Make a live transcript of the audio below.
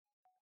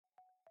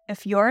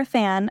If you're a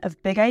fan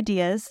of big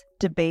ideas,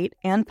 debate,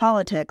 and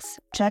politics,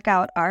 check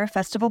out our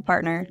festival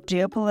partner,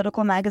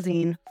 geopolitical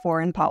magazine,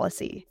 Foreign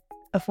Policy.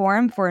 A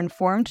forum for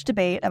informed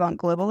debate about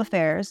global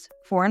affairs,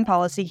 Foreign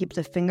Policy keeps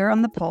a finger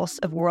on the pulse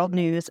of world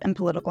news and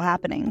political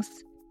happenings.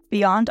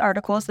 Beyond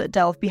articles that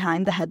delve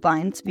behind the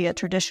headlines via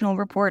traditional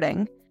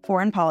reporting,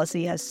 Foreign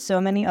Policy has so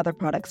many other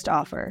products to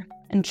offer,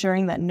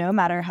 ensuring that no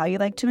matter how you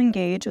like to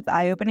engage with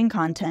eye-opening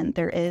content,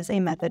 there is a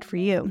method for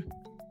you.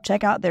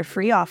 Check out their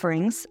free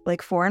offerings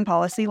like Foreign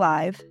Policy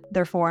Live,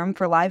 their forum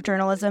for live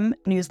journalism,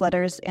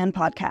 newsletters, and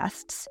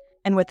podcasts.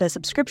 And with a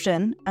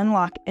subscription,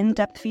 unlock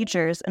in-depth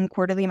features and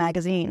quarterly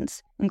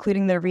magazines,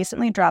 including their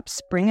recently dropped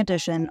spring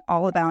edition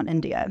all about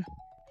India.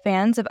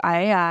 Fans of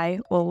IAI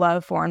will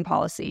love Foreign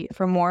Policy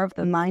for more of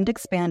the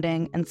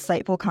mind-expanding,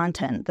 insightful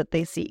content that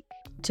they seek.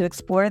 To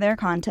explore their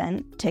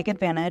content, take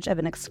advantage of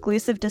an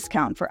exclusive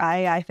discount for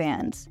IAI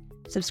fans.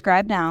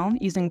 Subscribe now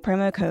using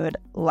promo code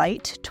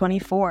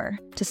LIGHT24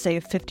 to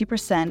save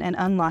 50% and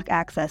unlock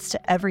access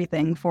to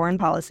everything Foreign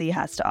Policy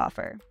has to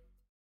offer.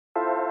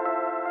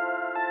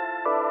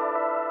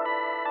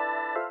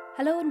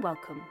 Hello and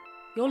welcome.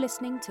 You're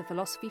listening to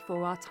Philosophy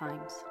for Our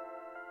Times.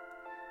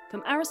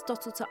 From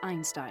Aristotle to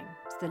Einstein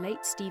to the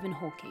late Stephen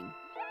Hawking,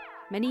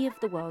 many of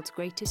the world's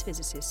greatest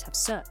physicists have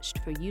searched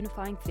for a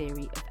unifying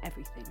theory of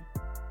everything.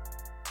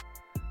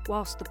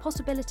 Whilst the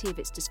possibility of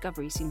its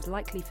discovery seems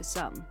likely for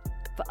some,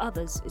 for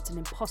others it's an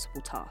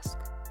impossible task.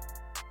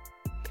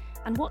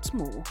 And what's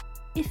more,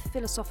 if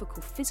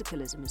philosophical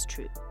physicalism is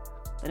true,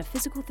 then a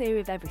physical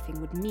theory of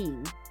everything would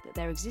mean that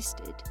there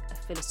existed a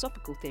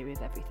philosophical theory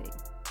of everything.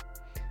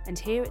 And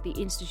here at the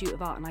Institute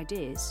of Art and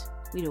Ideas,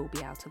 we'd all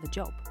be out of a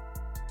job.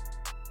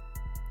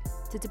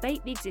 To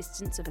debate the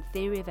existence of a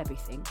theory of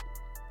everything,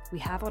 we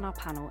have on our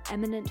panel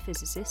eminent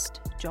physicist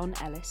John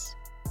Ellis,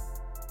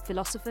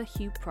 philosopher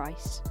Hugh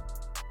Price,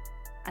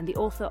 and the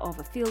author of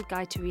A Field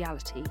Guide to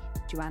Reality,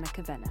 Joanna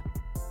Kavenna.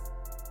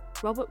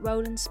 Robert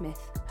Rowland Smith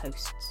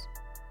hosts.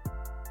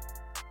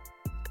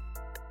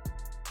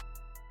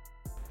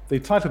 The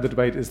title of the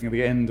debate is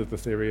the end of the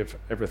theory of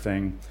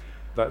everything.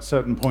 At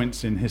certain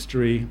points in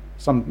history,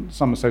 some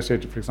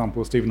associated, for example,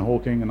 with Stephen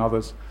Hawking and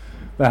others,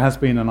 there has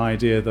been an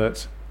idea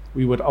that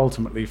we would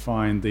ultimately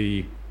find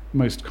the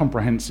most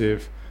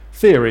comprehensive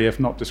theory,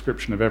 if not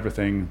description of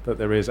everything that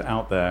there is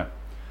out there,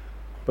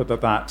 but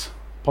that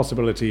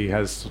possibility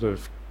has sort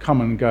of come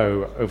and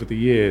go over the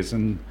years,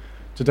 and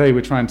today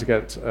we're trying to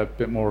get a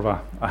bit more of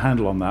a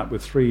handle on that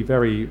with three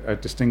very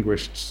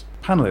distinguished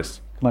panelists.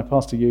 Can I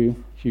pass to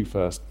you, Hugh,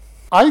 first?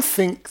 I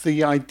think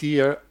the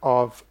idea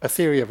of a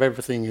theory of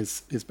everything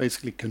is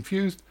basically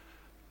confused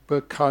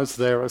because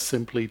there are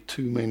simply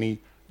too many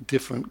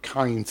different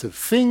kinds of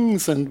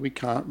things and we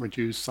can't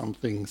reduce some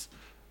things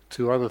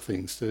to other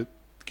things. To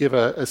give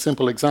a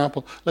simple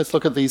example, let's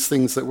look at these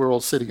things that we're all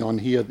sitting on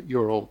here, that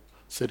you're all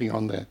sitting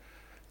on there.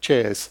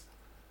 Chairs.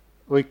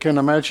 We can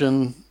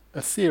imagine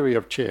a theory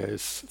of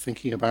chairs,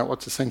 thinking about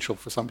what's essential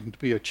for something to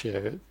be a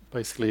chair.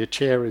 Basically, a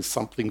chair is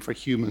something for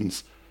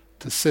humans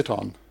to sit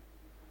on.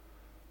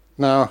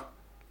 Now,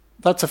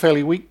 that's a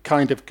fairly weak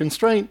kind of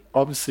constraint.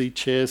 Obviously,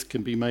 chairs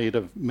can be made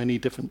of many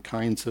different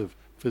kinds of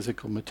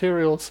physical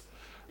materials.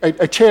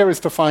 A chair is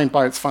defined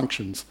by its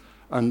functions.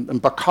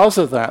 And because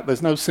of that,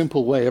 there's no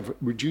simple way of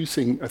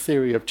reducing a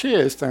theory of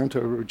chairs down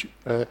to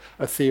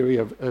a theory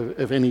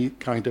of any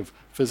kind of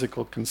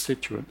physical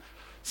constituent.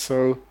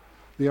 So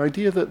the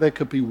idea that there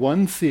could be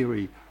one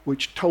theory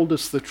which told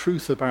us the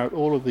truth about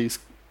all of these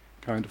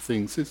kind of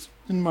things is,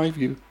 in my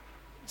view,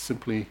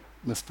 simply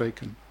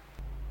mistaken.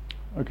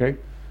 Okay,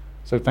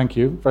 so thank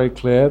you. Very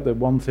clear that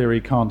one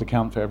theory can't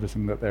account for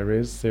everything that there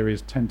is.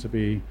 Theories tend to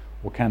be,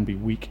 or can be,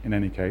 weak in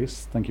any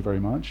case. Thank you very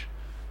much.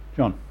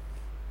 John.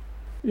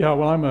 Yeah,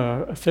 well, I'm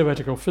a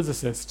theoretical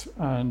physicist,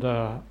 and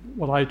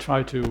what I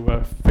try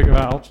to figure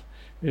out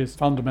is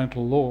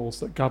fundamental laws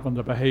that govern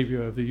the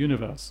behavior of the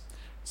universe.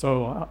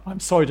 So I'm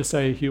sorry to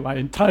say, Hugh, I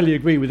entirely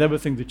agree with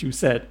everything that you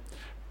said,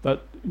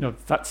 but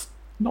that's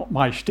not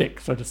my shtick,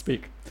 so to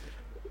speak.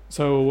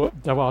 So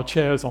there are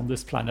chairs on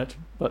this planet,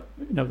 but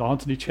there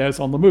aren't any chairs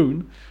on the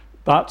moon,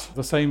 but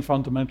the same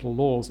fundamental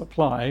laws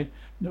apply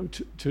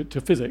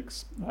to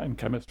physics and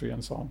chemistry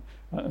and so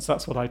on. So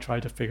that's what I try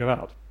to figure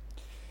out.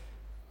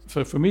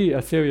 So for me,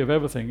 a theory of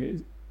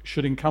everything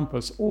should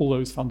encompass all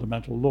those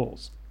fundamental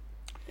laws.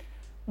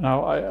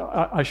 Now,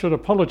 I should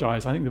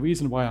apologize. I think the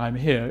reason why I'm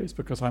here is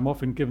because I'm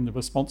often given the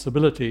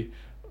responsibility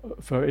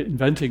for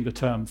inventing the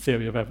term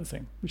theory of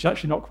everything, which is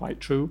actually not quite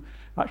true.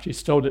 I actually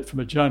stole it from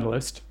a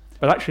journalist.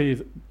 But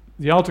actually,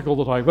 the article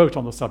that I wrote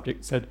on the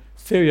subject said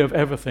theory of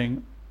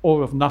everything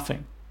or of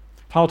nothing.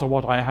 Part of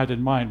what I had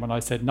in mind when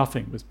I said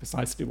nothing was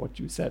precisely what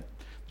you said,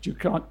 that you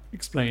can't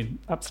explain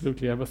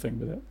absolutely everything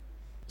with it.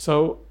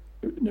 So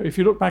if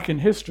you look back in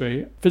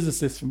history,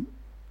 physicists from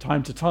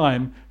time to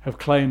time have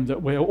claimed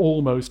that we're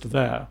almost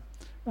there.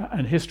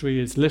 And history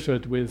is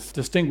littered with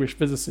distinguished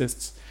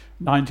physicists,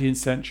 19th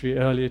century,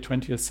 earlier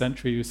 20th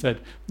century, who said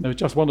there were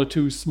just one or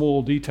two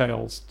small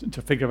details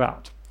to figure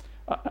out.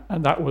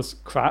 And that was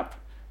crap,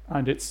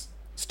 and it's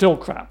still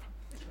crap.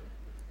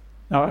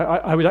 Now,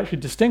 I would actually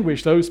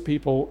distinguish those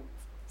people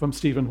from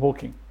Stephen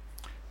Hawking.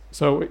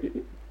 So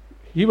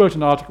he wrote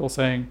an article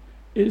saying,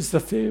 is the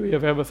theory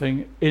of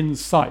everything in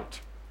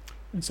sight?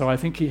 And so I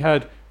think he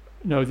had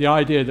the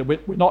idea that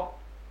we're not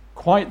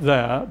quite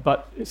there,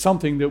 but it's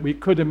something that we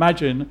could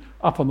imagine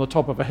up on the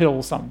top of a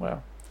hill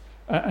somewhere.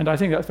 And I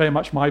think that's very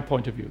much my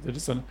point of view, that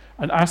it's an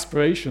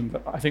aspiration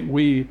that I think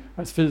we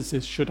as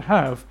physicists should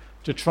have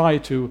to try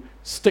to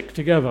stick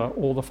together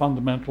all the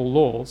fundamental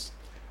laws,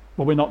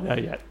 but we're not there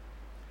yet.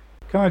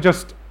 Can I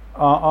just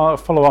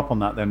follow up on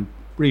that then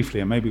briefly,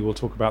 and maybe we'll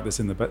talk about this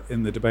in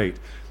the debate.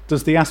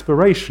 Does the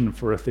aspiration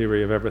for a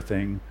theory of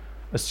everything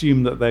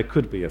assume that there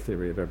could be a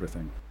theory of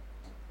everything?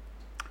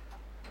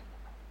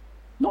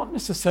 Not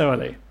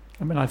necessarily.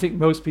 I mean, I think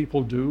most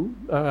people do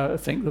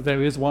think that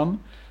there is one.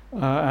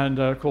 And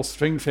of course,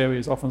 string theory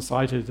is often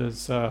cited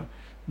as the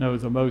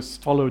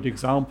most followed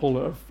example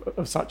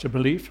of such a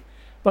belief.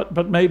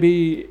 But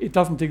maybe it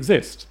doesn't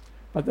exist.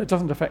 But that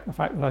doesn't affect the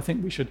fact that I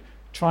think we should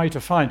try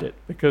to find it,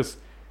 because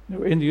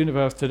in the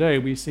universe today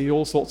we see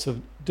all sorts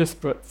of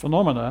disparate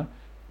phenomena,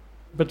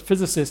 but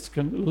physicists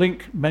can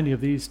link many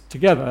of these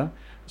together.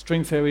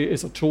 String theory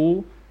is a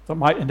tool that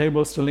might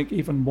enable us to link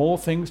even more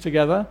things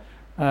together,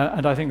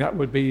 and I think that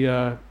would be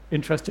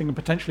interesting and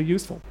potentially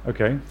useful.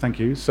 Okay, thank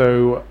you.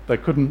 So there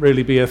couldn't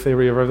really be a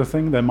theory of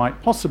everything. There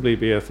might possibly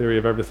be a theory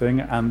of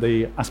everything, and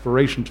the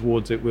aspiration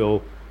towards it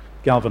will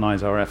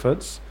galvanize our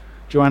efforts.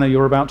 Joanna,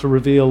 you're about to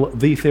reveal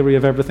the theory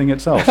of everything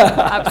itself.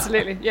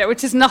 Absolutely, yeah,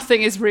 which is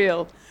nothing is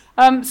real.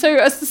 So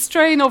as the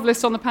stray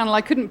novelist on the panel,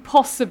 I couldn't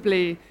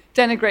possibly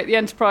denigrate the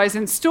enterprise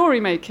in story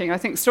making. I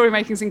think story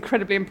making is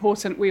incredibly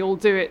important. We all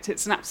do it.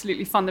 It's an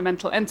absolutely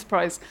fundamental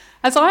enterprise.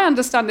 As I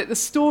understand it, the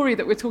story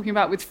that we're talking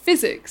about with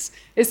physics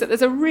is that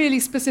there's a really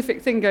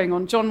specific thing going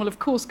on. John will, of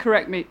course,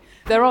 correct me.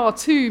 There are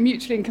two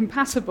mutually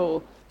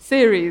incompatible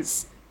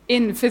theories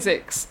in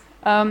physics,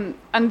 and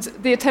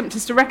the attempt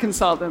is to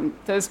reconcile them.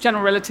 There's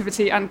general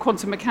relativity and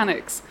quantum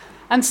mechanics.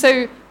 And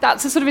so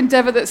that's a sort of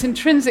endeavor that's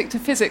intrinsic to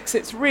physics.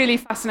 It's really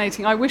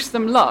fascinating. I wish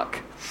them luck.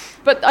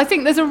 But I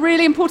think there's a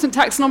really important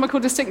taxonomical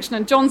distinction,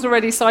 and John's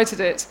already cited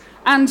it,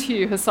 and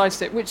Hugh has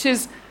cited it, which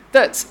is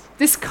that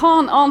this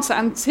can't answer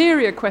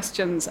anterior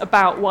questions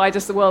about why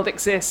does the world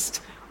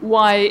exist,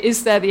 why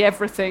is there the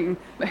everything,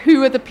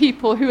 who are the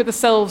people, who are the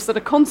selves that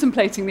are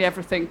contemplating the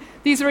everything.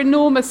 These are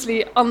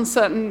enormously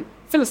uncertain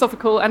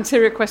philosophical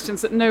anterior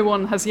questions that no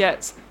one has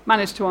yet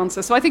managed to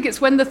answer. So I think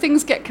it's when the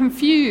things get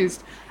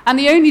confused, and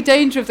the only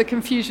danger of the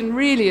confusion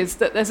really is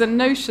that there's a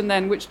notion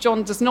then which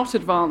John does not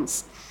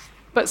advance,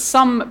 but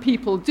some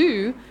people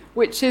do,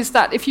 which is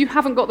that if you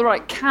haven't got the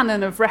right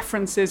canon of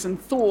references and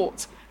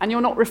thought, and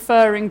you're not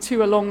referring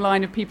to a long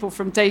line of people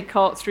from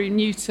Descartes through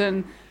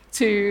Newton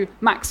to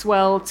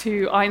Maxwell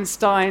to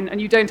Einstein, and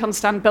you don't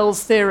understand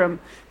Bell's theorem,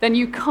 then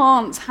you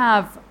can't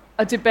have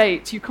a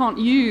debate, you can't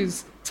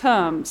use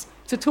terms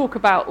to talk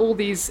about all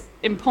these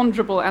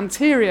imponderable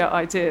anterior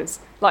ideas,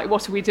 like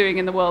what are we doing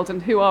in the world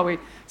and who are we?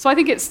 So I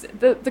think it's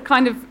the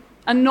kind of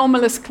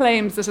anomalous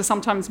claims that are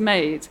sometimes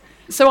made.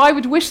 So I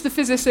would wish the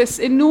physicists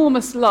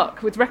enormous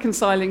luck with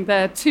reconciling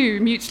their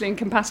two mutually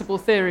incompatible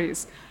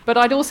theories. But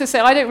I'd also say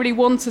I don't really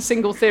want a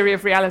single theory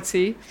of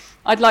reality.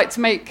 I'd like to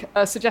make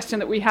a suggestion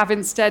that we have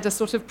instead a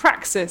sort of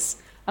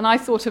praxis. And I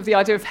thought of the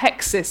idea of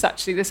hexis,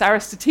 actually, this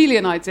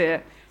Aristotelian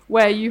idea,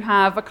 where you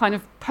have a kind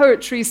of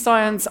poetry,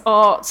 science,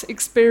 art,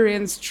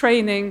 experience,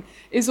 training,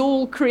 is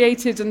all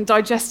created and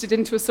digested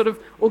into a sort of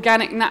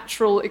organic,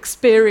 natural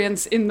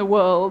experience in the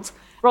world,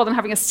 rather than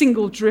having a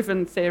single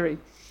driven theory.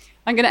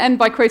 I'm going to end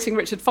by quoting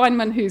Richard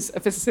Feynman, who's a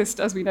physicist,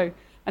 as we know,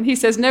 and he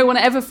says, "No one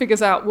ever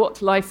figures out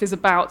what life is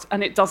about,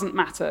 and it doesn't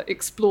matter.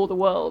 Explore the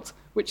world,"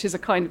 which is a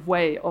kind of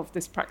way of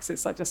this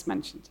praxis I just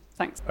mentioned.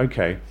 Thanks.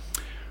 Okay.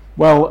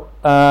 Well,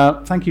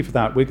 thank you for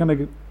that. We're going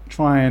to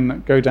try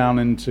and go down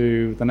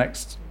into the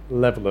next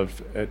level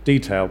of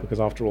detail, because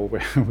after all,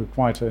 we're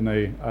quite in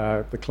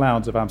the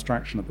clouds of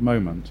abstraction at the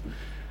moment.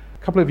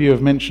 A couple of you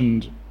have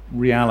mentioned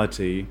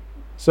reality.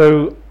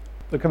 So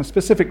the kind of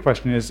specific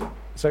question is,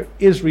 so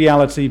is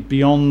reality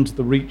beyond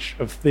the reach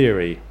of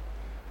theory?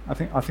 I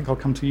think I'll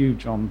come to you,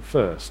 John,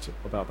 first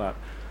about that.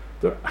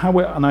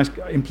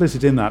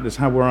 Implicit in that is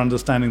how we're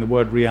understanding the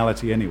word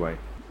reality anyway.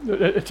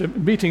 At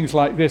meetings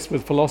like this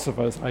with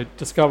philosophers, I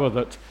discover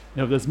that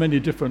there's many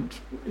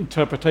different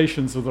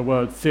interpretations of the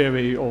word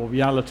theory or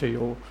reality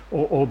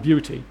or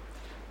beauty.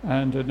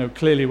 And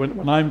clearly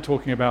when I'm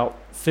talking about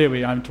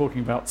theory, I'm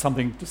talking about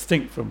something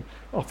distinct from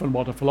often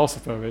what a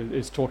philosopher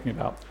is talking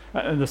about.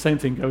 And the same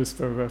thing goes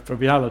for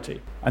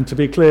reality. And to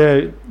be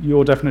clear,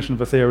 your definition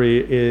of a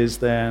theory is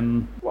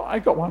then? Well, I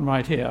got one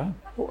right here.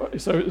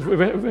 So it's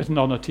written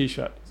on a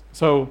T-shirt.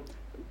 So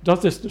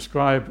does this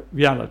describe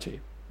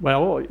reality?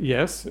 Well,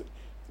 yes.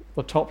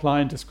 The top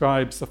line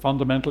describes the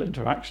fundamental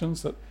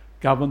interactions that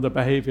govern the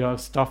behavior of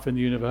stuff in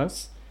the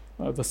universe.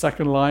 The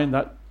second line,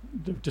 that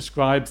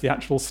describes the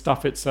actual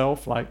stuff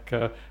itself, like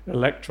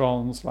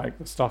electrons, like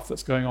the stuff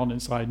that's going on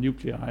inside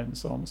nuclei and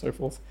so on and so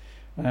forth.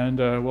 And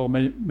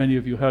many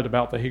of you heard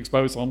about the Higgs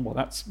boson. Well,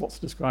 that's what's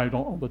described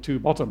on the two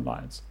bottom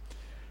lines.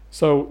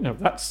 So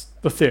that's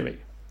the theory.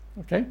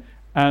 okay?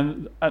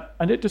 And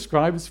it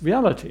describes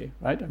reality,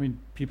 right? I mean,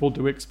 people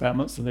do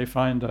experiments and they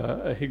find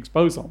a Higgs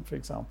boson, for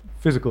example.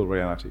 Physical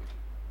reality.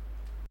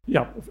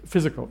 Yeah,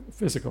 physical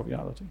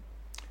reality.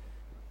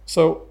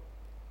 So,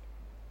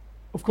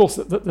 of course,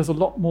 there's a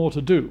lot more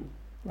to do,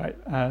 right?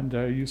 And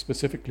you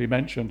specifically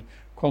mentioned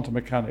quantum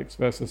mechanics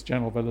versus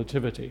general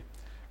relativity.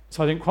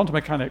 So I think quantum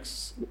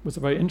mechanics was a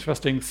very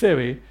interesting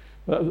theory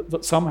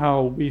that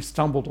somehow we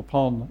stumbled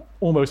upon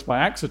almost by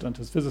accident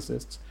as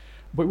physicists,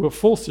 but we were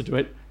forced to do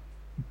it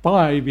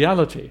by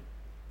reality.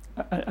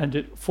 And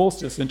it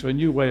forced us into a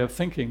new way of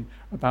thinking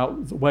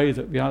about the way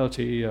that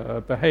reality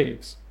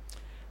behaves.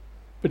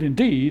 But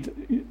indeed,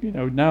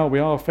 now we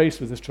are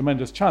faced with this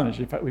tremendous challenge.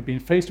 In fact, we've been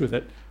faced with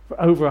it for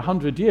over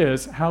 100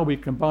 years, how we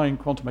combine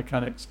quantum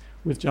mechanics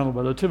with general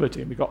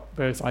relativity. And we've got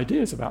various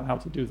ideas about how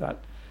to do that.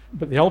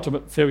 But the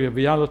ultimate theory of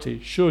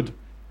reality should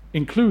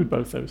include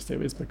both those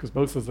theories, because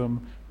both of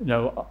them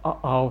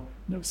are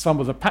some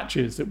of the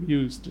patches that we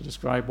use to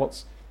describe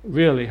what's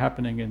really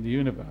happening in the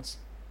universe.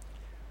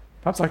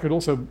 Perhaps I could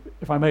also,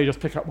 if I may,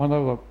 just pick up one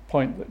other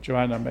point that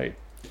Joanna made.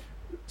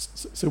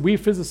 So we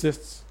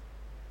physicists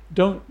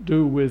don't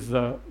do with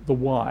the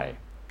why.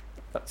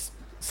 That's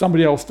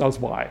somebody else does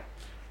why.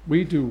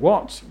 We do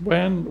what,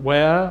 when,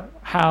 where,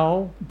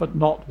 how, but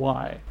not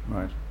why.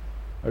 Right.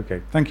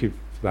 Okay, thank you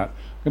for that.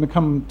 I'm going to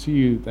come to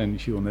you then,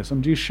 Hugh, on this.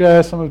 Do you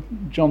share some of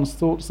John's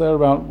thoughts there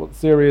about what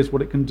theory is,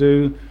 what it can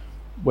do,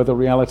 whether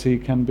reality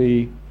can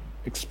be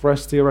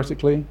expressed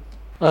theoretically?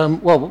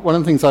 Well, one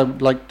of the things I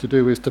would like to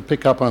do is to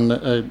pick up on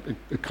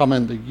a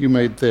comment that you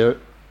made there,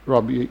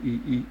 Rob.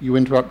 You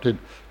interrupted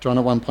John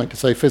at one point to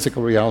say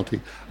physical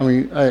reality. I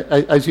mean,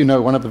 as you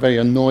know, one of the very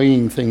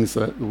annoying things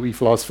that we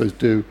philosophers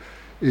do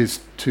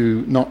is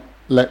to not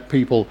let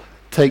people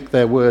take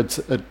their words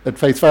at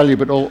face value,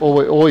 but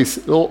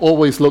always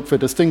look for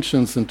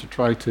distinctions and to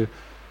try to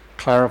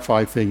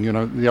clarify things.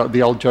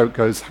 The old joke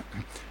goes,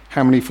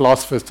 how many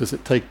philosophers does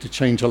it take to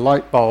change a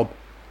light bulb?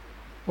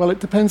 Well, it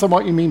depends on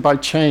what you mean by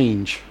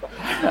change.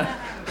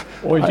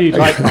 Or indeed,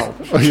 light bulb.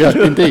 Yeah,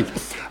 indeed.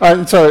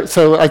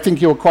 So I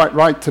think you're quite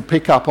right to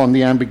pick up on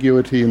the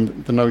ambiguity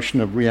in the notion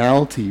of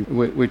reality,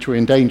 which we're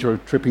in danger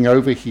of tripping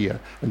over here.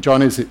 And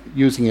John is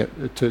using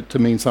it to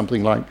mean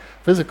something like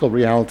physical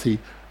reality.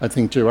 I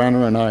think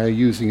Joanna and I are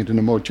using it in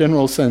a more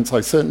general sense.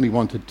 I certainly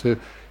wanted to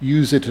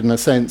use it in a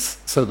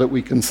sense so that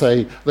we can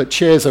say that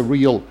chairs are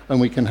real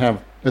and we can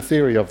have a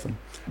theory of them.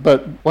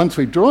 But once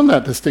we've drawn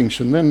that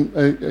distinction,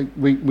 then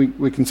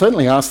we can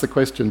certainly ask the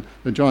question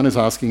that John is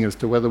asking as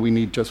to whether we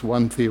need just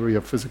one theory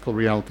of physical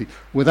reality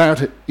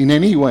without it in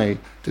any way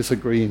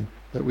disagreeing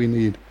that we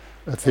need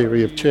a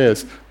theory of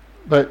chairs.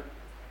 But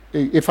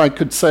if I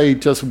could say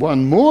just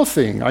one more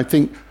thing, I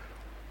think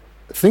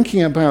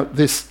thinking about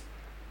this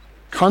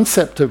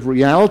concept of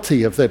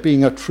reality, of there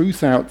being a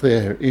truth out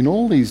there in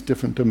all these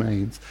different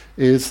domains,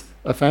 is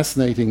a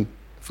fascinating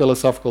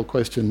philosophical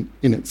question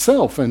in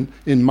itself, and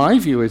in my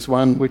view is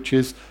one which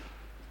is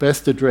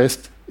best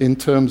addressed in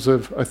terms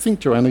of, I think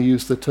Joanna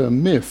used the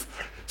term myth.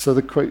 So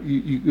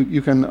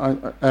you can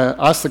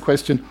ask the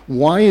question,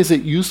 why is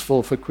it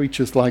useful for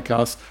creatures like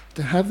us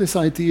to have this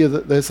idea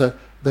that there's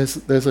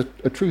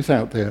a truth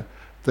out there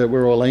that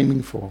we're all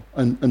aiming for?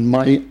 And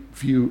my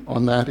view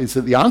on that is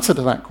that the answer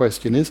to that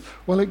question is,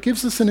 well, it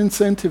gives us an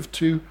incentive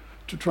to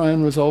try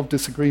and resolve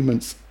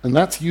disagreements. And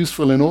that's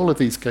useful in all of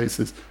these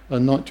cases,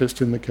 and not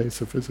just in the case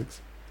of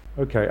physics.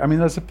 Okay, I mean,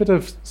 there's a bit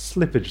of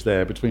slippage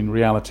there between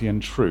reality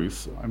and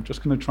truth. I'm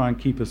just going to try and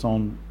keep us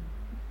on,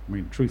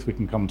 truth we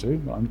can come to,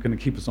 but I'm going to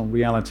keep us on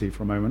reality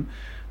for a moment.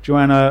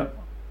 Joanna,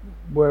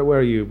 where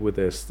are you with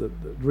this? That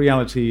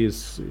reality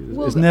is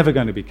never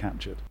going to be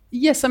captured.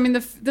 Yes, I mean,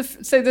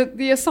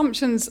 the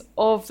assumptions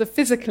of the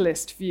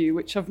physicalist view,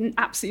 which are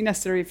absolutely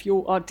necessary if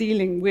you are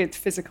dealing with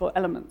physical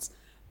elements,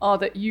 are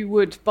that you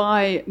would,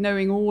 by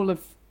knowing all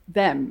of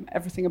them,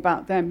 everything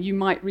about them, you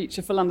might reach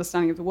a full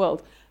understanding of the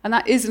world. And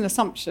that is an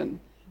assumption.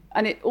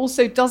 And it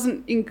also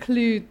doesn't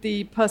include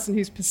the person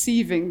who's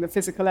perceiving the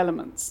physical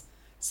elements.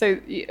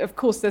 So, of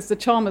course, there's the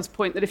Chalmers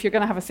point that if you're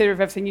going to have a theory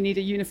of everything, you need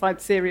a unified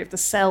theory of the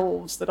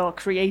selves that are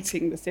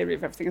creating the theory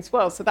of everything as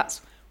well. So that's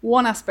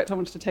one aspect I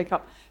wanted to take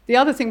up. The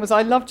other thing was,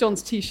 I love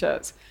John's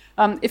T-shirts.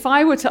 If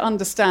I were to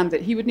understand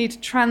it, he would need to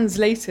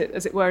translate it,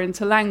 as it were,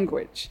 into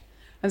language.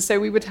 And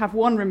so we would have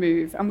one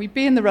remove, and we'd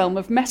be in the realm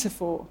of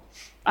metaphor.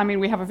 I mean,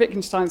 we have a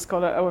Wittgenstein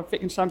scholar or a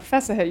Wittgenstein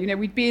professor here.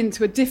 We'd be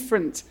into a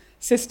different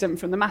system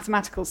from the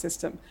mathematical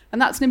system. And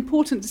that's an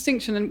important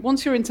distinction. And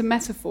once you're into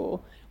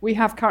metaphor, we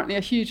have currently a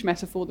huge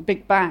metaphor, the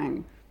Big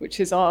Bang, which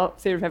is our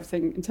theory of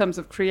everything in terms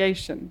of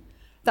creation.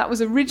 That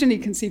was originally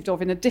conceived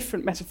of in a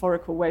different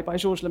metaphorical way by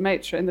Georges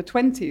Lemaitre in the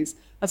 1920s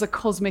as a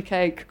cosmic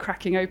egg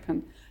cracking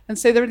open. And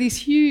so there are these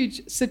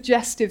huge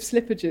suggestive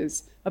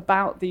slippages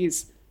about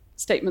these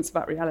statements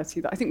about reality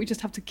that I think we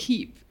just have to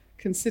keep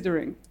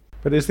considering.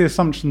 But is the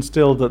assumption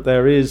still that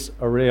there is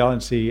a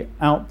reality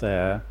out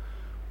there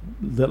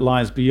that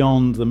lies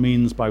beyond the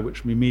means by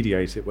which we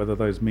mediate it, whether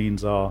those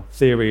means are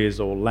theories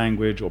or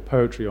language or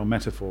poetry or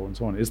metaphor and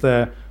so on? Is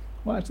there,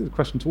 well, actually the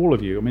question to all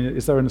of you, I mean,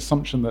 is there an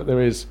assumption that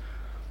there is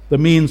the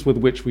means with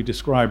which we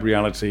describe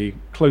reality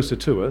closer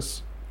to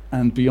us,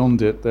 and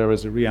beyond it there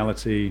is a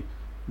reality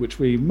which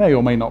we may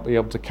or may not be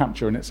able to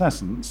capture in its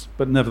essence,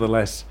 but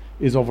nevertheless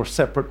is of a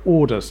separate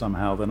order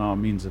somehow than our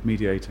means of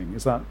mediating.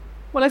 Is that?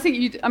 Well, I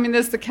think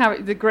there's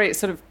the great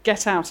sort of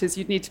get out is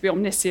you'd need to be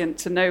omniscient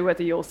to know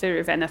whether your theory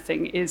of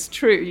anything is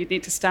true. You'd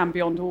need to stand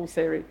beyond all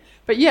theory.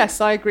 But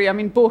yes, I agree. I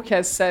mean,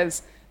 Borges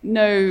says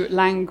no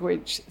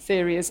language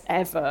theory is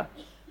ever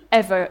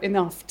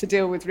enough to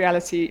deal with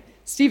reality.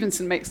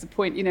 Stevenson makes the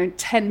point,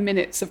 10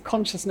 minutes of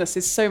consciousness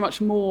is so much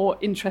more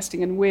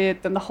interesting and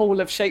weird than the whole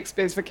of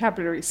Shakespeare's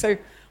vocabulary. So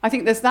I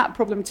think there's that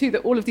problem too,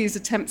 that all of these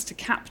attempts to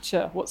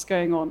capture what's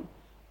going on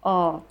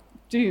are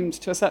doomed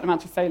to a certain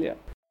amount of failure.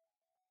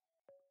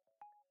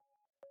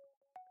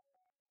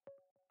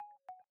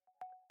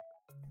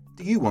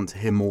 Do you want to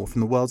hear more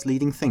from the world's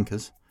leading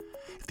thinkers?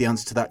 If the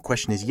answer to that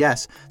question is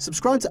yes,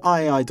 subscribe to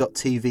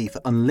iai.tv for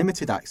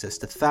unlimited access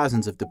to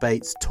thousands of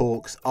debates,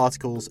 talks,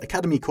 articles,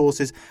 academy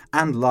courses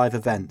and live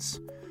events.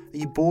 Are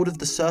you bored of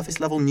the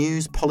surface level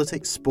news,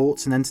 politics,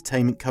 sports and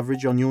entertainment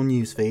coverage on your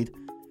newsfeed?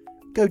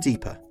 Go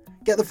deeper,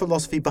 get the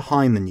philosophy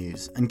behind the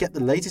news and get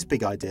the latest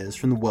big ideas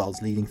from the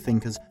world's leading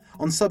thinkers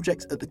on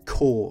subjects at the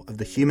core of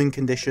the human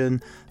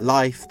condition,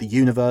 life, the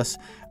universe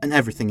and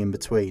everything in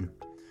between.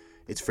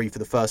 It's free for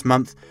the first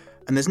month,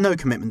 and there's no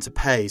commitment to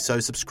pay,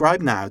 so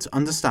subscribe now to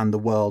understand the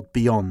world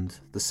beyond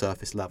the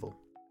surface level.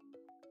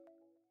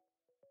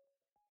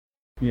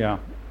 Yeah,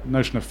 the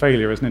notion of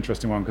failure is an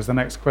interesting one, because the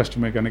next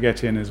question we're going to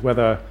get in is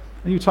whether,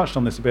 and you touched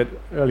on this a bit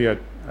earlier,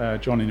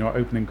 John, in your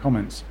opening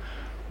comments,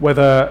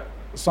 whether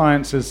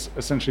science has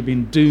essentially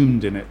been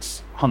doomed in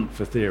its hunt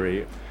for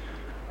theory.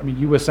 I mean,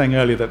 you were saying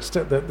earlier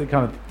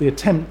that the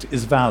attempt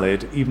is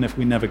valid even if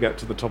we never get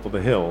to the top of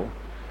the hill.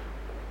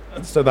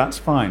 So that's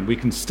fine. We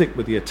can stick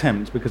with the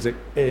attempt because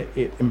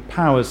it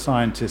empowers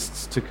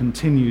scientists to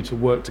continue to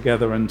work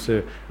together and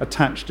to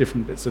attach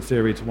different bits of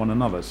theory to one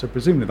another. So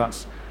presumably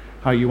that's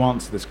how you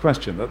answer this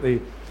question, that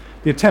the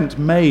attempt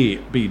may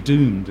be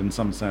doomed in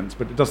some sense,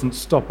 but it doesn't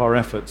stop our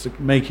efforts at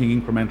making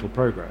incremental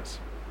progress.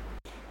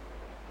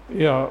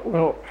 Yeah,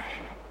 well,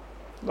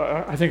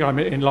 I think I'm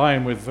in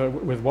line with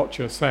what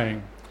you're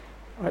saying.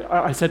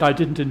 I said I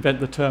didn't invent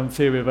the term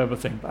theory of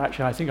everything, but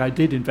actually I think I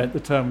did invent the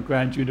term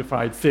grand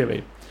unified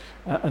theory.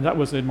 And that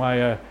was in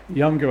my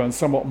younger and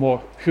somewhat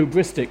more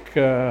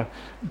hubristic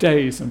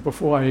days and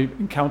before I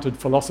encountered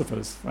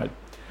philosophers. Right?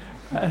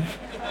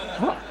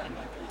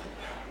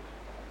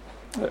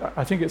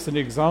 I think it's an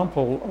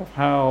example of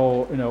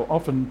how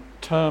often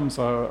terms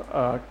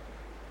are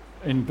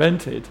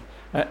invented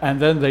and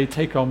then they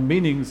take on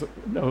meanings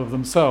of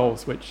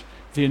themselves which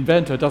the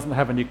inventor doesn't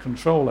have any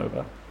control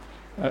over.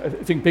 I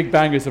think Big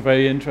Bang is a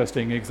very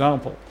interesting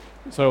example.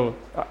 So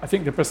I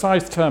think the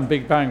precise term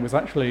Big Bang was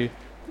actually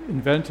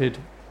invented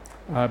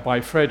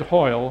by Fred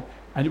Hoyle,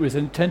 and it was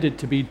intended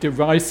to be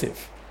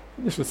derisive.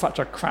 This was such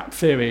a crap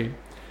theory,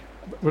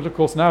 but of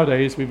course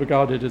nowadays we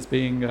regard it as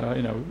being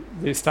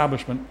the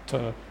establishment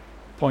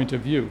point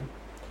of view.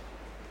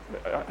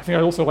 I think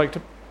I'd also like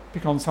to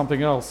pick on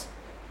something else.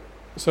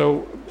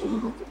 So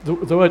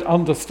the word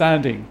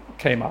understanding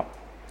came up.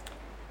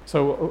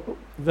 So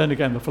then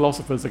again, the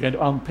philosophers are going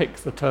to unpick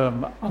the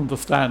term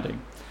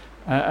understanding.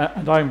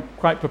 And I'm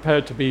quite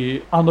prepared to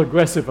be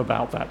unaggressive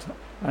about that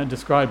and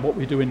describe what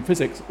we do in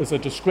physics as a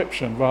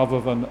description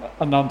rather than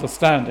an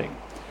understanding.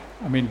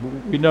 I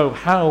mean, we know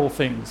how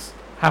things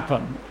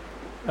happen.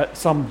 At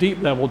some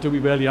deep level, do we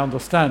really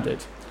understand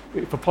it?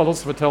 If a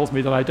philosopher tells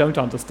me that I don't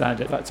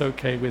understand it, that's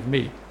okay with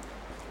me.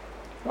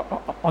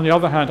 On the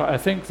other hand, I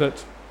think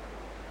that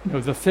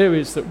the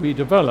theories that we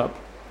develop,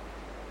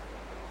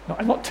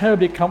 I'm not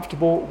terribly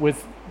comfortable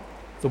with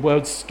the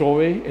word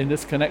story in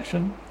this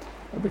connection,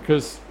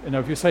 because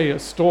if you say a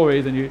story,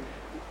 then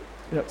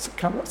it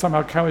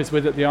somehow carries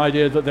with it the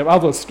idea that there are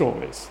other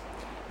stories.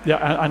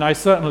 Yeah, and I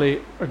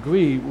certainly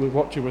agree with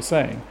what you were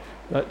saying,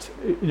 that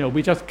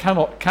we just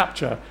cannot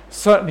capture,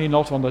 certainly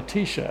not on a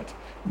T-shirt,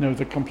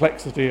 the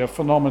complexity of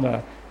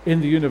phenomena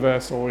in the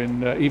universe or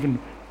in even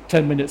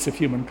 10 minutes of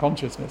human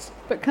consciousness.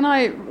 But could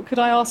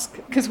I ask,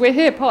 because we're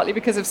here partly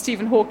because of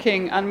Stephen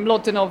Hawking and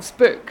Mlodinoff's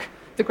book,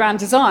 The Grand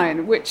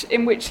Design,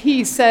 in which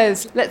he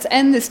says, let's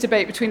end this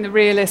debate between the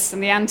realists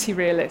and the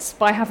anti-realists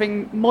by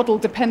having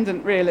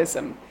model-dependent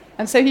realism.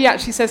 And so he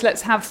actually says,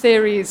 let's have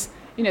theories,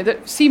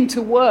 that seem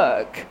to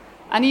work,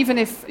 and even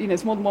if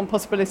there's more than one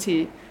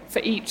possibility for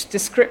each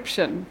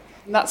description,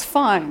 that's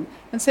fine.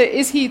 And so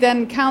is he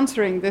then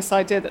countering this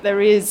idea that there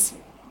is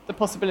the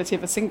possibility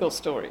of a single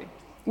story?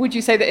 Would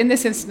you say that in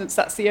this instance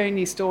that's the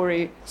only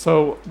story?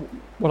 So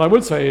what I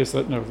would say is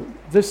that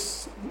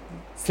this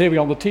theory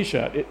on the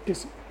T-shirt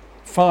is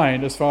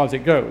fine as far as it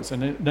goes,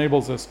 and it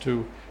enables us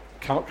to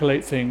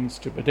calculate things,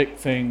 to predict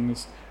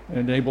things, it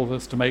enables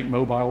us to make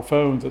mobile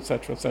phones,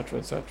 etc., etc.,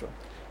 etc.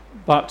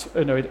 But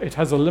it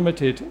has a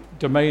limited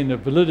domain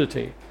of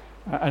validity.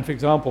 And for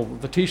example,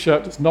 the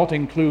T-shirt does not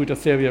include a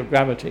theory of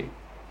gravity,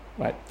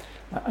 right?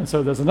 And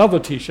so there's another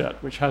T-shirt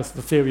which has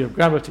the theory of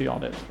gravity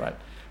on it, right?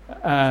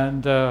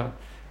 And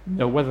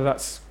Whether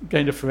that's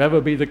going to forever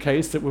be the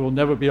case, that we will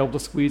never be able to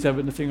squeeze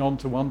everything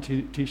onto one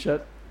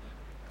T-shirt,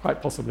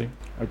 quite possibly.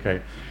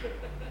 Okay.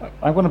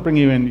 I want to bring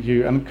you in,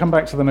 Hugh, and come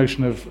back to the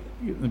notion of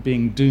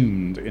being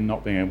doomed in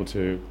not being able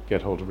to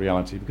get hold of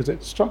reality, because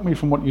it struck me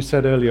from what you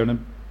said earlier,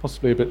 and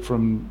possibly a bit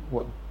from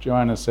what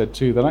Joanna said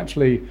too, that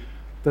actually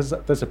there's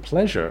a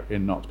pleasure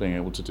in not being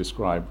able to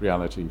describe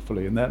reality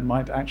fully, and that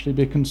might actually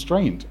be a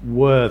constraint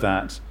were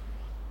that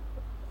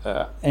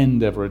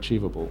end ever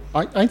achievable.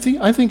 I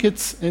think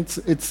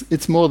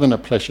it's more than a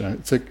pleasure.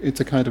 It's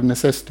a kind of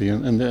necessity,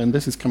 and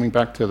this is coming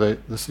back to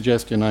the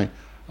suggestion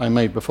I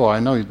made before. I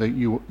know that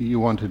you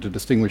wanted to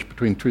distinguish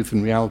between truth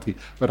and reality,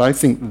 but I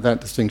think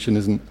that distinction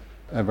isn't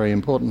a very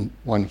important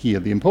one here.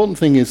 The important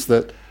thing is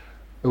that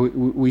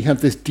we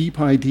have this deep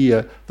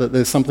idea that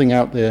there's something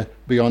out there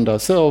beyond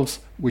ourselves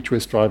which we're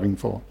striving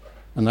for.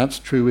 And that's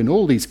true in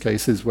all these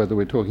cases, whether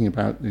we're talking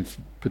about this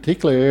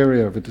particular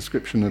area of a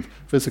description of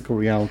physical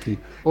reality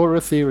or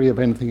a theory of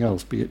anything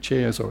else, be it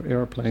chairs or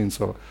airplanes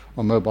or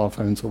mobile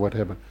phones or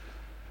whatever.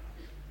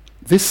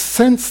 This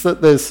sense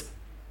that there's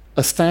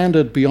a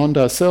standard beyond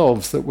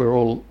ourselves that we're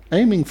all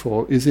aiming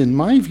for is, in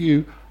my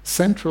view,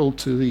 central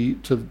to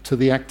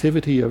the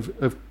activity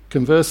of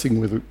conversing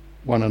with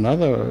one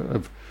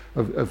another,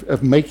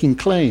 of making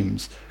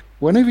claims.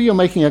 Whenever you're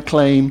making a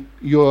claim,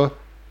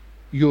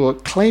 you're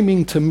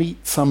claiming to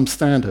meet some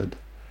standard.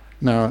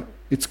 Now,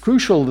 it's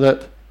crucial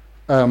that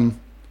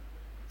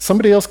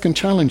somebody else can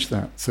challenge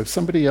that. So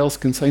somebody else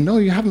can say, no,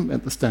 you haven't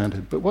met the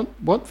standard. But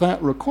what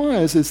that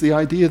requires is the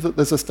idea that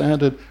there's a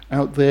standard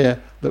out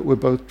there that we're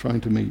both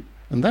trying to meet.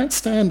 And that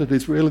standard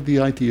is really the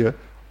idea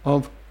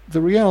of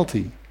the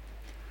reality.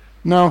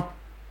 Now,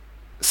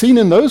 seen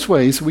in those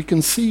ways, we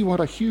can see what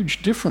a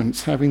huge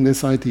difference having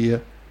this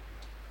idea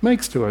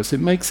makes to us. It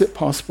makes it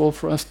possible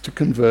for us to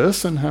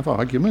converse and have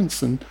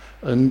arguments and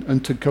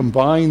to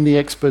combine the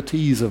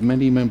expertise of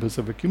many members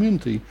of a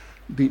community.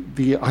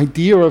 The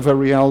idea of a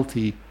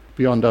reality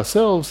beyond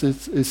ourselves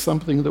is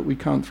something that we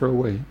can't throw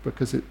away,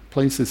 because it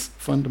plays this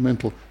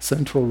fundamental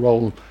central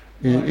role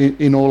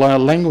in all our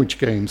language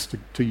games,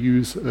 to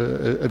use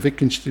a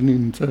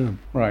Wittgensteinian term.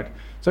 Right.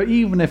 So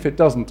even if it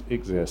doesn't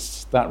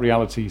exist, that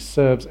reality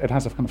it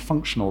has a kind of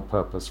functional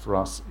purpose for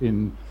us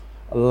in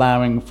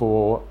allowing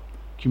for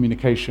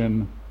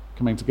communication,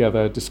 coming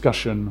together,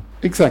 discussion.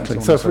 Exactly.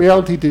 So if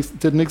reality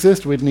didn't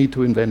exist, we'd need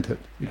to invent it.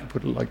 You can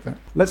put it like that.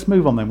 Let's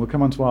move on then. We'll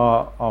come on to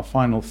our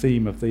final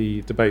theme of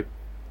the debate.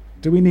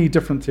 Do we need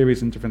different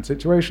theories in different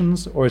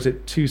situations, or is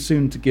it too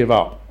soon to give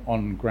up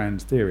on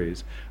grand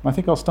theories? And I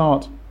think I'll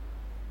start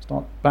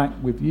back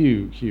with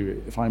you,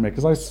 Hugh, if I may,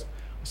 because I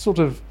sort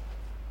of,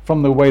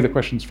 from the way the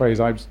question's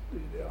phrased,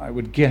 I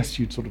would guess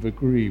you'd sort of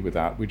agree with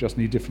that. We just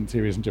need different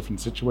theories in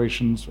different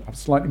situations, have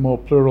slightly more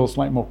plural,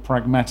 slightly more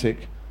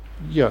pragmatic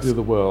view of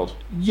the world.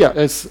 Yeah,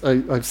 as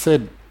I've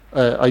said,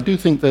 I do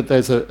think that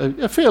there's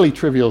a fairly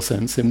trivial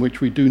sense in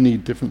which we do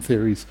need different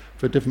theories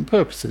for different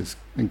purposes.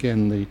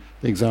 Again, the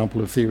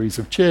example of theories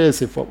of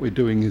chairs, if what we're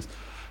doing is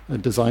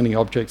designing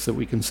objects that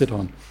we can sit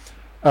on.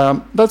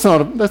 That's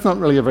not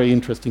really a very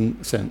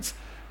interesting sense.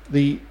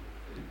 The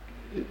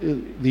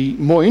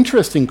more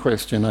interesting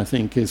question, I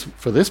think, is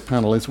for this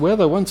panel is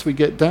whether, once we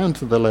get down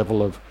to the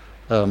level of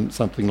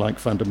something like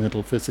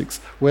fundamental physics,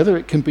 whether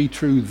it can be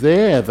true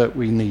there that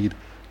we need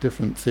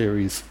different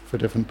theories for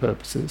different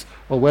purposes,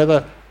 or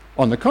whether,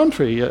 on the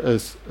contrary,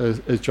 as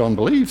John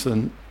believes,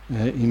 and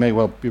he may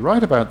well be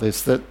right about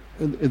this, that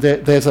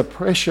there's a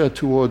pressure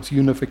towards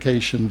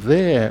unification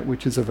there,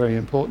 which is a very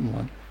important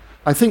one.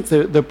 I think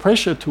the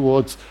pressure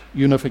towards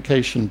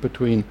unification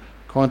between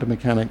quantum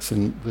mechanics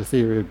and the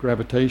theory of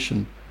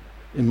gravitation,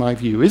 in my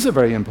view, is a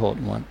very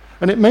important one.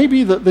 And it may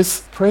be that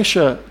this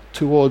pressure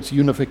towards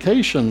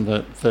unification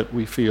that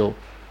we feel,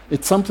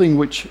 it's something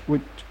which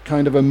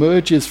kind of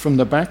emerges from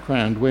the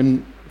background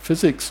when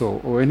physics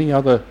or any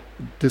other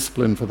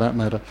discipline, for that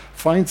matter,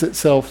 finds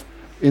itself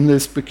in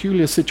this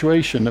peculiar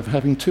situation of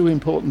having two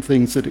important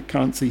things that it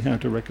can't see how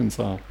to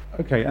reconcile.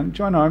 Okay, and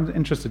Joanna, I'm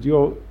interested.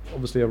 You're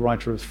obviously a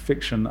writer of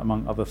fiction,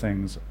 among other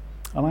things.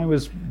 And I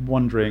was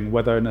wondering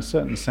whether, in a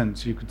certain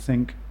sense, you could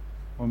think,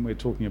 when we're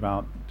talking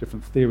about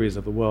different theories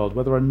of the world,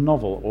 whether a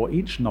novel or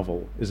each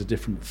novel is a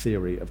different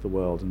theory of the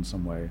world in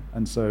some way.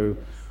 And so,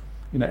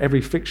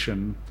 every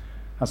fiction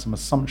has some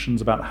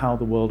assumptions about how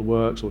the world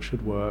works or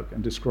should work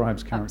and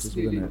describes characters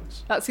within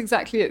it. That's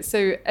exactly it.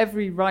 So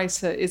every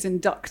writer is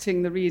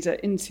inducting the reader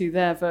into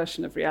their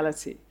version of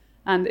reality.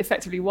 And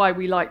effectively why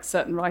we like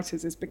certain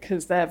writers is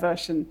because their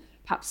version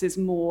perhaps is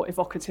more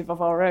evocative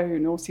of our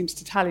own or seems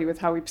to tally with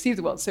how we perceive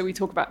the world. So we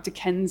talk about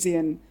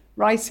Dickensian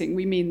writing,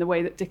 we mean the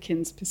way that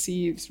Dickens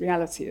perceives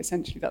reality,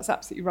 essentially. That's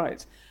absolutely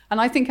right. And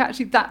I think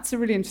actually that's a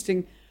really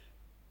interesting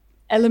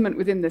element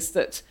within this,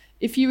 that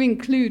if you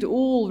include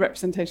all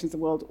representations of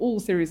the world, all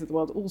theories of the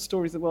world, all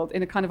stories of the world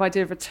in a kind of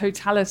idea of a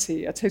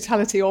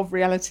totality of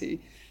reality,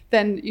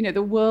 then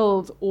the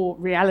world or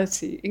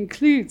reality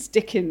includes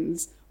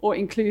Dickens or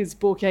includes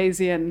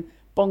Borgesian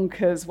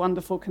bonkers,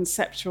 wonderful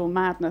conceptual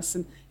madness,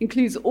 and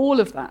includes all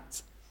of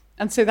that.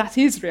 And so that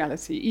is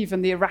reality.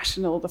 Even the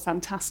irrational, the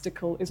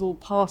fantastical is all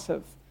part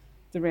of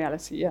the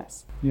reality,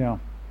 yes. Yeah.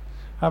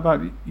 How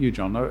about you,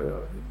 John?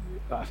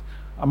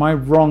 Am I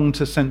wrong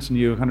to sense in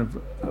you a kind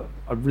of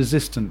a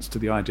resistance to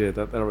the idea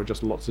that there are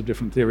just lots of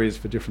different theories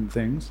for different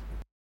things?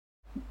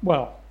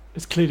 Well,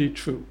 it's clearly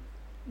true,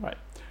 right?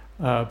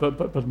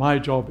 But my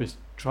job is to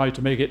try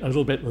to make it a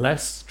little bit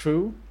less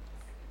true.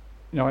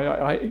 You know,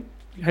 I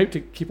hate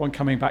to keep on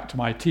coming back to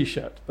my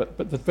T-shirt, but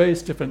the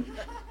various different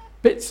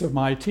bits of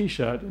my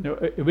T-shirt,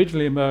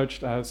 originally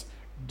emerged as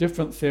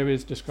different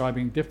theories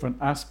describing different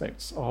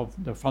aspects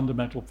of the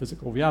fundamental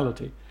physical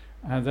reality.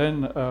 And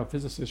then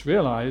physicists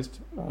realized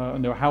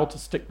how to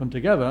stick them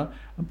together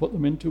and put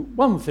them into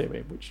one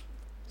theory, which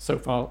so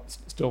far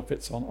still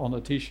fits on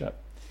a T-shirt.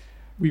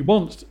 We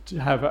want to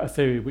have a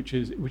theory which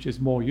is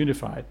more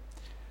unified.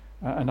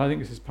 And I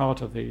think this is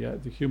part of the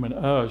human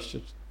urge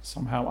to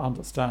somehow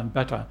understand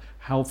better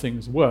how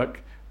things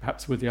work,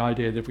 perhaps with the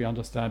idea that if we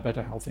understand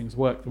better how things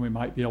work, then we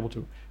might be able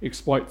to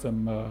exploit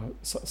them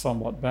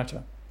somewhat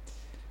better.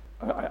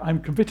 I'm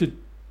committed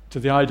to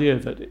the idea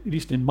that, at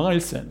least in my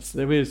sense,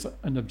 there is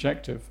an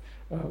objective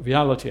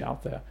reality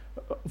out there.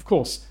 Of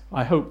course,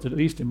 I hope that at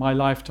least in my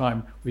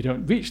lifetime we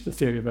don't reach the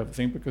theory of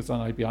everything, because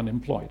then I'd be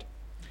unemployed.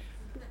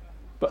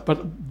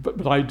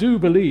 But I do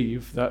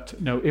believe that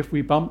if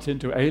we bumped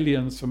into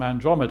aliens from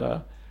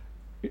Andromeda,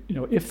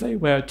 if they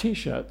wear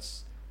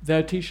T-shirts,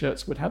 their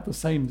T-shirts would have the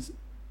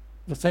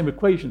same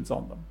equations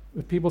on them.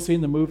 Have people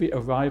seen the movie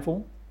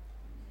Arrival?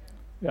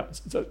 Yeah,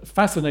 it's a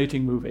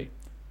fascinating movie.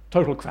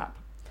 Total crap.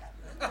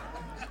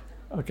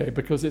 Okay,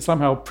 because it's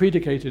somehow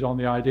predicated on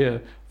the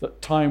idea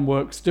that time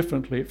works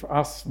differently for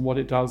us from what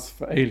it does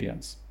for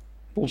aliens.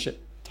 Bullshit.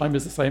 Time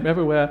is the same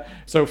everywhere.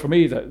 So for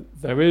me,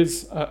 there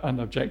is an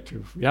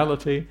objective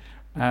reality,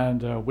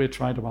 and we're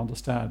trying to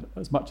understand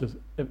as much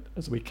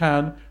as we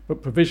can,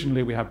 but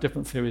provisionally we have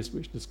different theories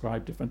which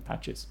describe different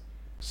patches.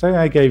 Say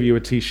I gave you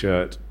a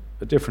T-shirt,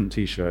 a different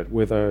T-shirt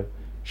with a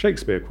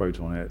Shakespeare quote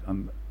on it,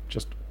 and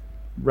just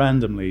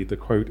randomly the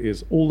quote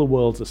is, "All the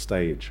world's a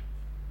stage."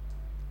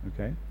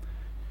 Okay?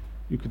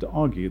 You could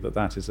argue that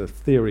that is a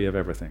theory of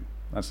everything.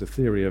 That's a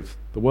theory of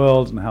the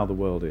world and how the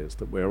world is,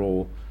 that we're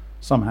all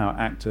somehow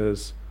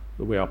actors,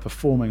 that we are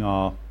performing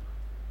our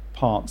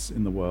parts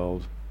in the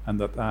world, and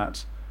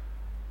that,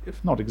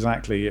 if not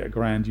exactly a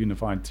grand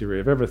unified theory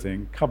of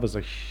everything, covers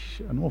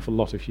an awful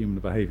lot of human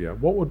behavior.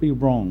 What would be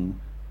wrong,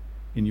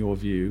 in your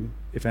view,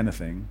 if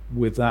anything,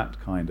 with that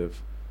kind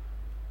of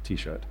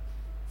T-shirt?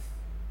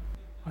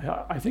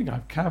 I think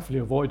I've carefully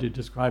avoided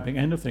describing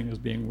anything as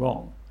being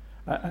wrong.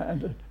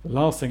 And the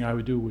last thing I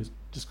would do was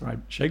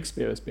describe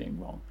Shakespeare as being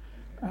wrong.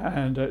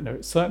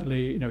 And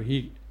certainly,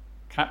 he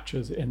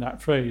captures in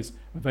that phrase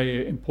a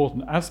very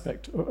important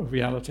aspect of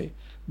reality,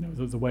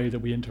 the way that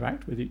we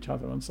interact with each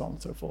other and so on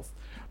and so forth.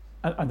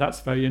 And that's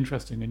very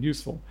interesting and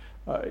useful.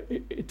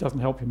 It doesn't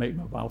help you make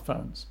mobile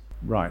phones.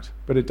 Right,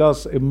 but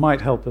it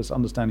might help us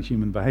understand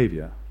human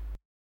behavior.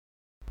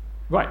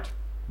 Right.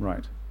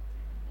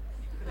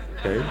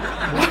 Okay.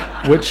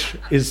 Which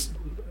is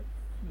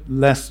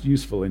less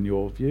useful in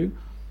your view?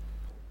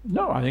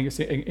 No, I think it's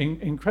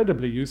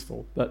incredibly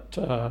useful. But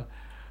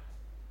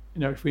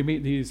if we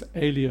meet these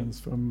aliens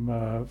from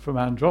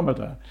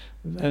Andromeda,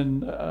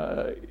 then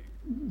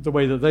the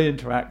way that they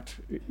interact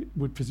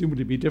would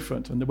presumably be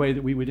different, and the way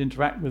that we would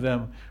interact with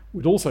them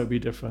would also be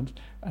different.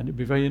 And it'd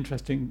be very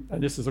interesting.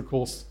 And this is, of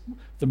course,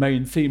 the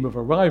main theme of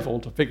Arrival,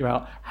 to figure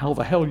out how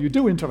the hell you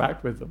do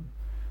interact with them.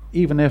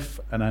 Even if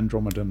an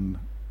Andromedan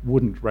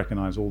wouldn't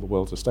recognize all the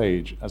world's a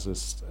stage as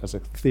a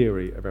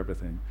theory of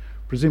everything,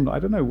 presumably, I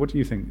don't know, what do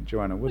you think,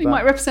 Joanna? He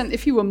might represent,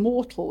 if he were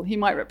mortal, he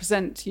might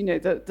represent,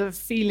 the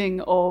feeling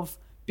of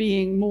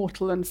being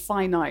mortal and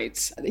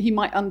finite. He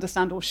might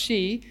understand, or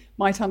she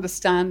might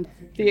understand,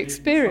 the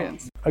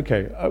experience.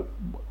 Okay,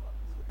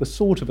 the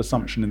sort of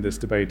assumption in this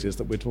debate is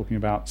that we're talking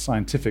about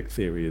scientific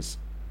theories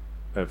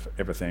of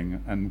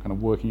everything and kind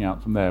of working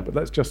out from there, but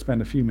let's just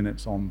spend a few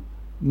minutes on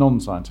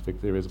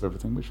non-scientific theories of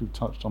everything, which we've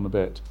touched on a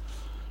bit.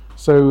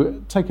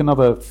 So take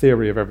another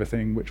theory of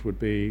everything, which would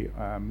be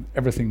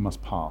everything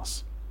must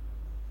pass.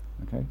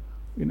 Okay,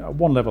 at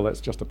one level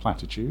that's just a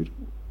platitude.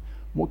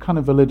 What kind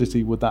of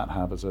validity would that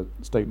have as a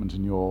statement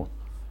in your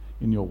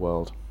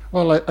world?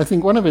 Well, I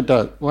think one of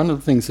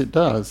the things it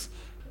does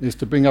is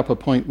to bring up a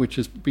point which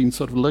has been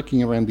sort of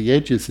lurking around the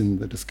edges in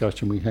the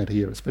discussion we had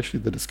here,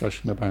 especially the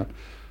discussion about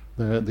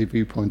the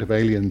viewpoint of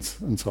aliens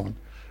and so on,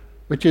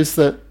 which is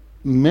that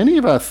many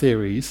of our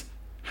theories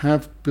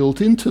have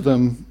built into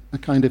them a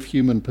kind of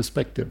human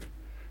perspective.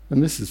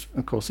 And this is,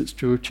 of course, it's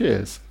true of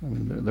chairs. I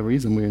mean, the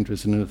reason we're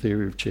interested in the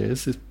theory of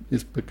chairs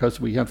is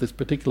because we have this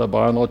particular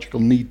biological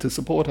need to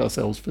support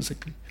ourselves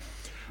physically.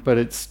 But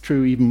it's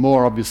true even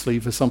more obviously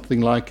for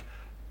something like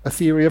a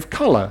theory of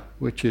color,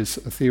 which is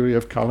a theory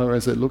of color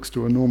as it looks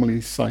to a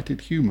normally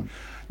sighted human.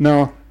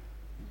 Now,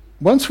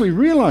 once we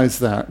realize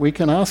that, we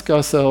can ask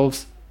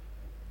ourselves,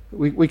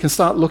 we can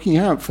start looking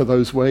out for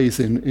those ways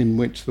in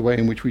which the way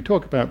in which we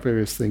talk about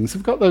various things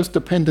have got those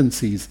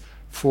dependencies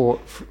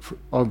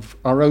of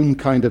our own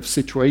kind of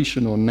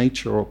situation or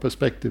nature or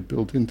perspective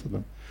built into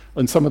them.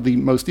 And some of the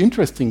most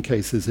interesting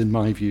cases, in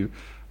my view,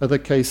 are the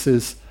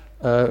cases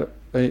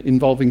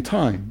involving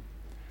time.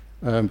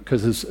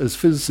 Because as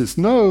physicists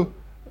know,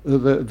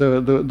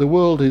 the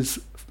world is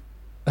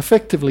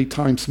effectively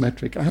time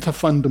symmetric at a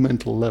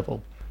fundamental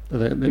level.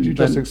 Could you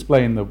just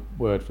explain the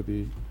word for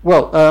the...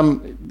 Well,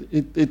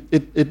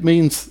 it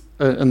means,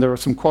 and there are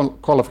some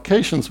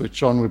qualifications which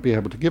John would be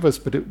able to give us,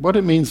 but what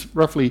it means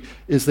roughly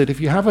is that if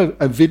you have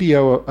a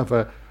video of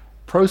a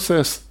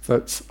process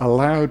that's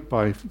allowed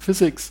by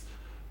physics,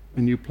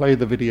 and you play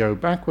the video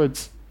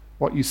backwards,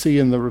 what you see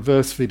in the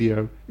reverse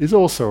video is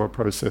also a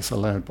process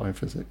allowed by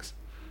physics.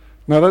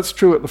 Now, that's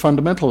true at the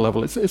fundamental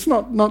level. It's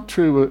not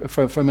true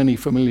for many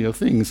familiar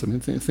things. I mean,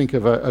 think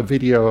of a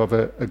video of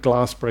a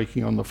glass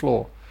breaking on the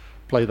floor.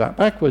 Play that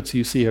backwards,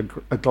 you see a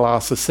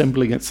glass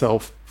assembling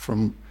itself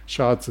from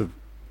shards of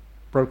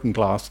broken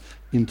glass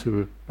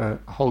into a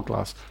whole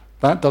glass.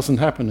 That doesn't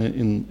happen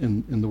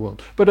in the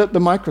world. But at the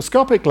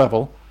microscopic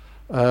level,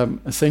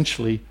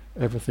 essentially,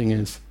 everything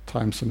is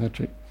time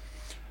symmetric.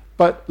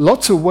 But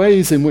lots of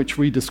ways in which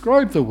we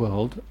describe the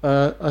world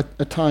are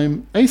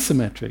time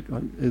asymmetric.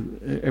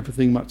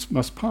 Everything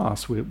must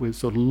pass. We're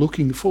sort of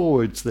looking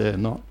forwards there,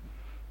 not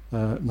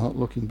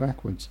looking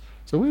backwards.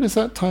 So where does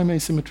that time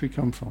asymmetry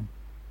come from?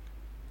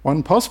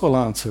 One possible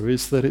answer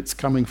is that it's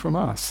coming from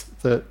us,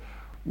 that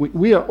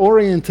we are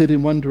oriented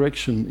in one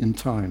direction in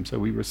time. So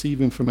we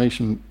receive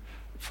information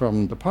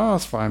from the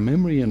past via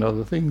memory and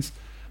other things,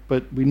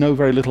 but we know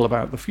very little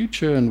about the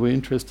future, and we're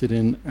interested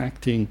in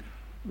acting,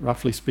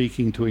 roughly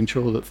speaking, to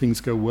ensure that things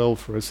go well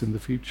for us in the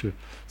future.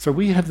 So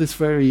we have this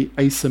very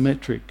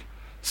asymmetric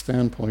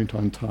standpoint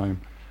on time.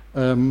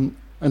 And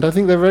I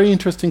think they're very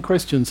interesting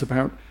questions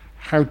about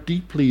how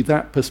deeply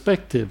that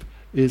perspective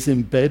is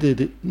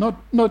embedded,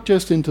 not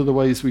just into the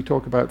ways we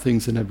talk about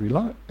things in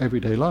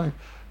everyday life,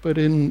 but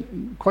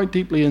in quite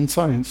deeply in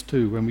science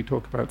too, when we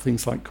talk about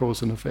things like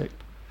cause and effect.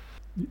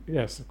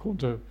 Yes, according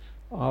to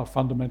our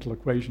fundamental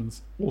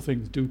equations, all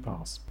things do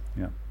pass.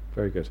 Yeah,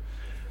 very good.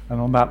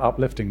 And on that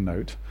uplifting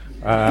note,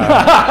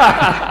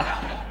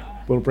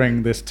 we'll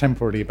bring this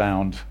temporarily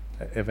bound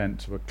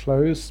event to a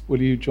close.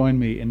 Will you join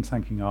me in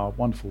thanking our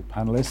wonderful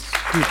panelists,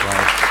 Hugh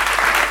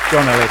Price,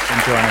 John Ellis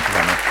and Joanna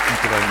Cavanagh.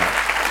 Thank you very much.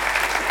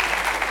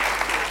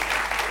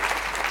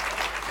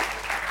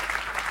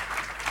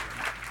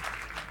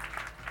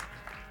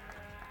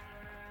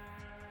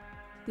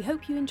 We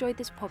hope you enjoyed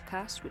this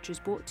podcast, which was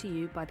brought to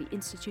you by the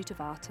Institute of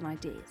Art and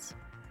Ideas.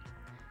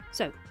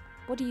 So,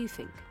 what do you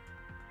think?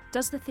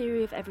 Does the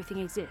theory of everything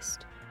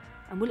exist?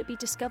 And will it be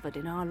discovered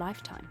in our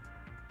lifetime?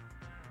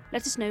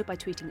 Let us know by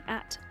tweeting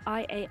at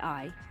 @IAI_TV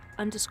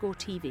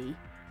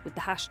with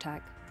the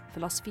hashtag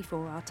Philosophy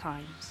for Our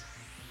Times.